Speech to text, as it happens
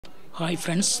Hi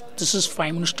friends, this is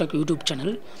 5 Minutes Tech YouTube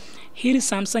channel. Here is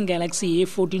Samsung Galaxy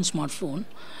A14 smartphone.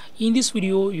 In this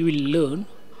video, you will learn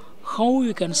how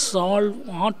you can solve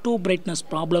auto brightness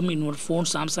problem in your phone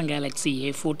Samsung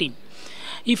Galaxy A14.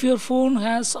 If your phone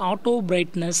has auto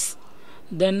brightness,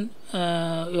 then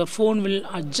your phone will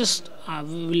adjust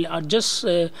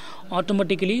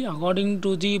automatically according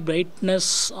to the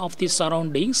brightness of the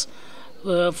surroundings.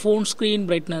 Phone screen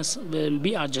brightness will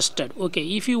be adjusted. Okay,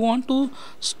 if you want to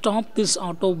stop this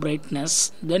auto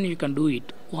brightness, then you can do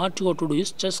it. What you have to do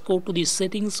is just go to the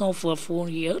settings of your phone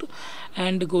here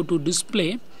and go to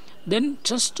display. Then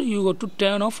just you go to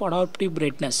turn off adaptive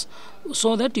brightness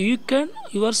so that you can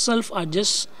yourself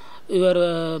adjust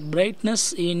your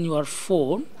brightness in your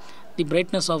phone, the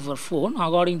brightness of your phone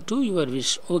according to your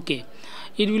wish. Okay,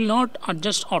 it will not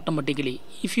adjust automatically.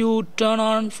 If you turn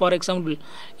on, for example,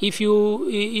 if you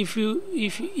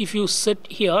set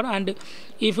here and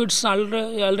if it's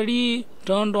already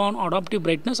turned on adaptive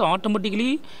brightness,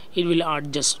 automatically it will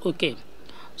adjust. Okay,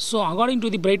 so according to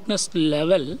the brightness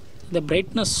level, the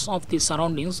brightness of the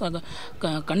surroundings or the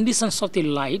conditions of the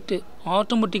light,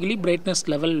 automatically brightness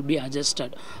level will be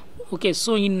adjusted. Okay,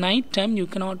 so in night time you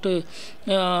cannot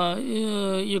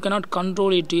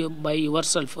control it by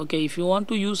yourself. Okay, if you want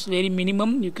to use very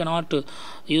minimum, you cannot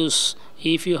use.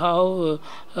 If you have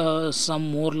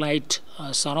some more light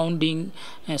surrounding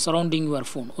your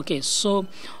phone. Okay, so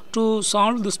to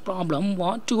solve this problem,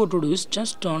 what you got to do is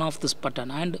just turn off this button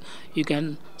and you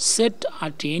can set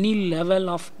at any level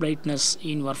of brightness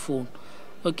in your phone.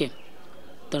 Okay,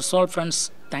 that's all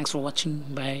friends. Thanks for watching.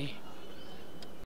 Bye.